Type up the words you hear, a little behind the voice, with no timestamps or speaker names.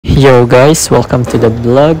Yo guys, welcome to the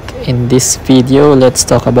vlog. In this video, let's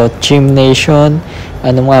talk about Gymnation.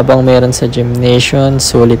 Ano nga bang meron sa Gymnation?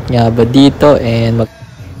 Sulit nga ba dito? And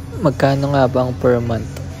magkano nga bang per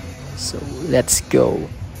month? So, let's go.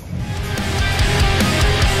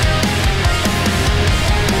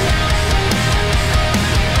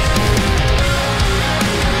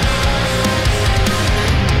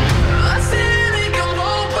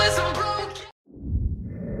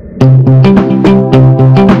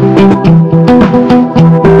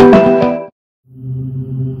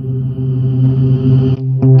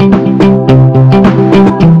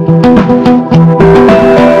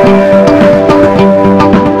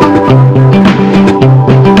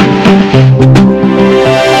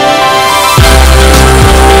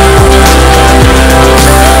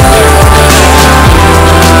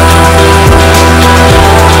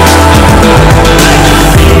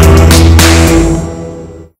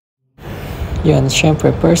 Yun,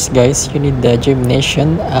 syempre first guys, you need the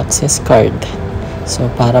Gymnation access card. So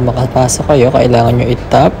para makapasok kayo, kailangan nyo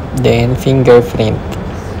i-tap, then fingerprint.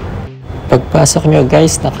 Pagpasok nyo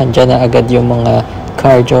guys, nakandyan na agad yung mga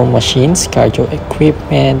cardio machines, cardio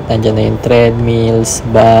equipment, nandyan na yung treadmills,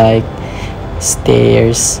 bike,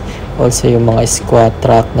 stairs, also yung mga squat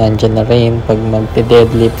track, nandyan na rin. Pag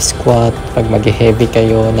magde-deadlift squat, pag mag-heavy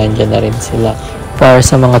kayo, nandyan na rin sila. Para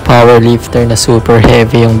sa mga powerlifter na super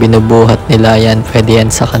heavy yung binubuhat nila, yan, pwede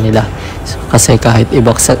yan sa kanila. So, kasi kahit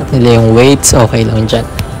ibaksak nila yung weights, okay lang dyan.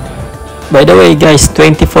 By the way guys,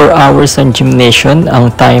 24 hours ang Gymnation,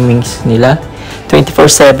 ang timings nila.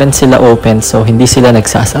 24/7 sila open, so hindi sila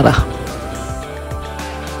nagsasara.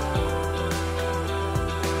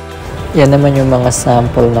 Yan naman yung mga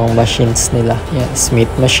sample ng machines nila. Yan,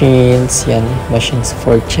 Smith machines, yan, machines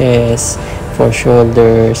for chest, for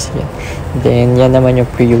shoulders, yan. Then, yan naman yung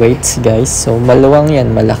pre-weights guys. So, maluwang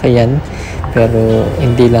yan, malaki yan. Pero,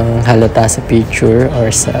 hindi lang halata sa picture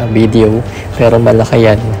or sa video. Pero, malaki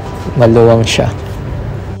yan. Maluwang siya.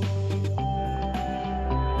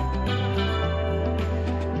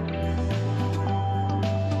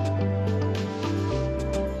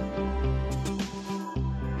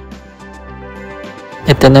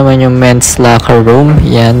 Ito naman yung men's locker room.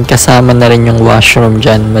 Yan, kasama na rin yung washroom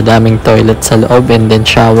dyan. Madaming toilet sa loob and then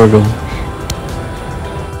shower room.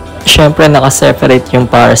 Siyempre, naka-separate yung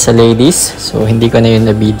para sa ladies. So, hindi ko na yun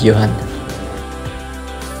na-videohan.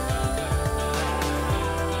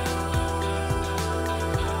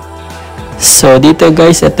 So, dito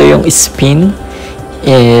guys, ito yung spin.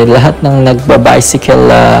 Lahat ng nagba-bicycle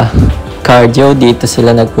cardio, dito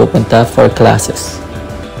sila nagpupunta for classes.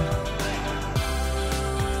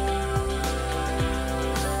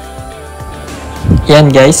 Yan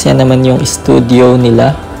guys, yan naman yung studio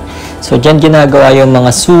nila. So, dyan ginagawa yung mga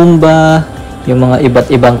Zumba, yung mga iba't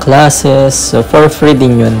ibang classes. So, for free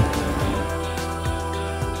din yun.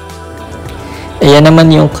 Ayan naman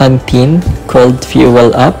yung canteen called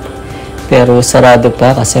Fuel Up. Pero sarado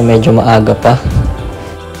pa kasi medyo maaga pa.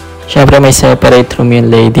 Siyempre may separate room yung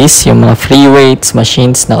ladies. Yung mga free weights,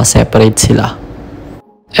 machines, naka-separate sila.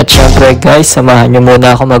 At syempre guys, samahan nyo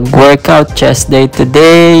muna ako mag-workout chest day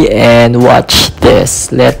today and watch this.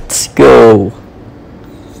 Let's go!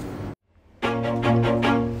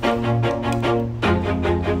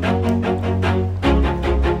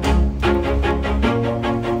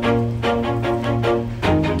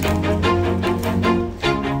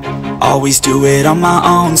 Always do it on my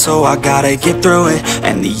own, so I gotta get through it.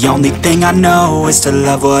 And the only thing I know is to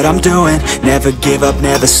love what I'm doing. Never give up,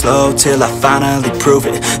 never slow, till I finally prove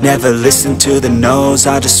it. Never listen to the no's,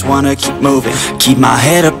 I just wanna keep moving. Keep my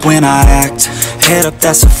head up when I act, head up,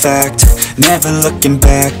 that's a fact. Never looking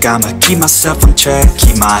back, I'ma keep myself on track.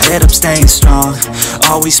 Keep my head up, staying strong,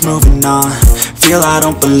 always moving on. Feel I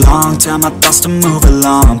don't belong, tell my thoughts to move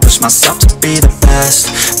along. Push myself to be the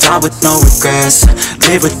best, die with no regrets.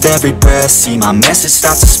 Live with every breath, see my message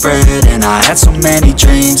start to spread. And I had so many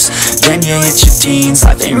dreams, then you hit your teens.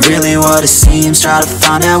 Life ain't really what it seems, try to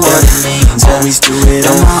find out what it means. Always do it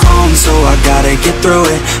on my own, so I gotta get through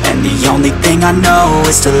it. And the only thing I know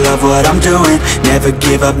is to love what I'm doing. Never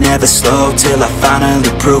give up, never slow, till I finally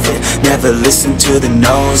prove it. Never listen to the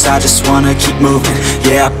no's, I just wanna keep moving.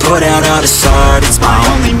 Yeah, I put out all this art, it's my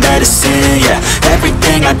only medicine. Yeah,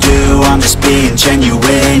 everything I do, I'm just being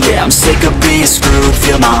genuine. Yeah, I'm sick of being screwed,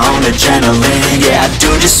 feel my own adrenaline. Yeah, I do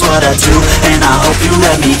just what I do, and I hope you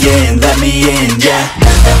let me in, yeah.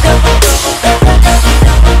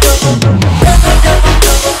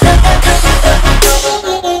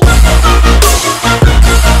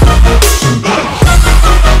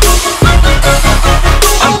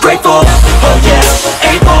 I'm grateful, oh yeah,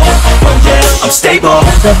 able, oh yeah, I'm stable.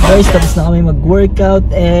 What's up guys, tapos na kami mag-workout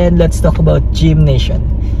and let's talk about Gymnation.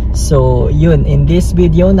 So yun, in this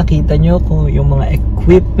video nakita nyo kung yung mga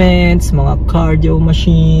equipments, mga cardio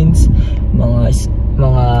machines, mga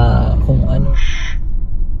kung ano,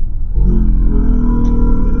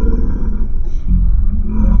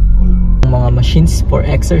 mga machines for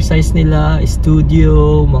exercise nila,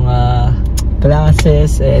 studio, mga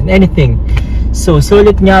classes and anything. So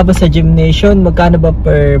sulit nga ba sa Gymnation? Magkano ba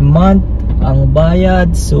per month ang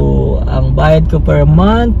bayad? So ang bayad ko per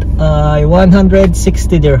month ay 160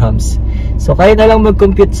 dirhams. So kayo na lang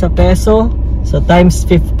mag-compute sa peso. So times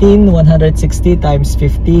 15, 160 times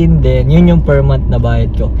 15, then yun yung per month na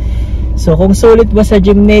bayad ko. So kung sulit ba sa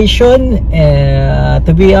Gymnation,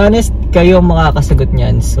 to be honest, kayo makakasagot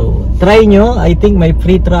niyan. So try nyo. I think may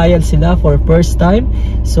free trial sila for first time.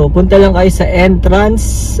 So punta lang kayo sa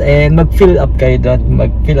entrance and mag-fill up kayo doon.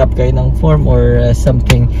 Mag-fill up kayo ng form or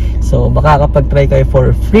something. So makakapag-try kayo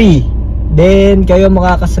for free. Then kayo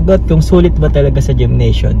makakasagot kung sulit ba talaga sa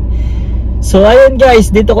Gymnation. So ayun guys,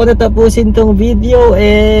 dito ko natapusin tong video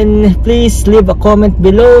and please leave a comment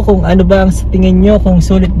below kung ano ba ang sa tingin nyo, kung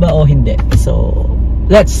sulit ba o hindi. So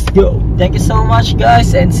let's go. Thank you so much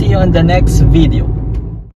guys and see you on the next video.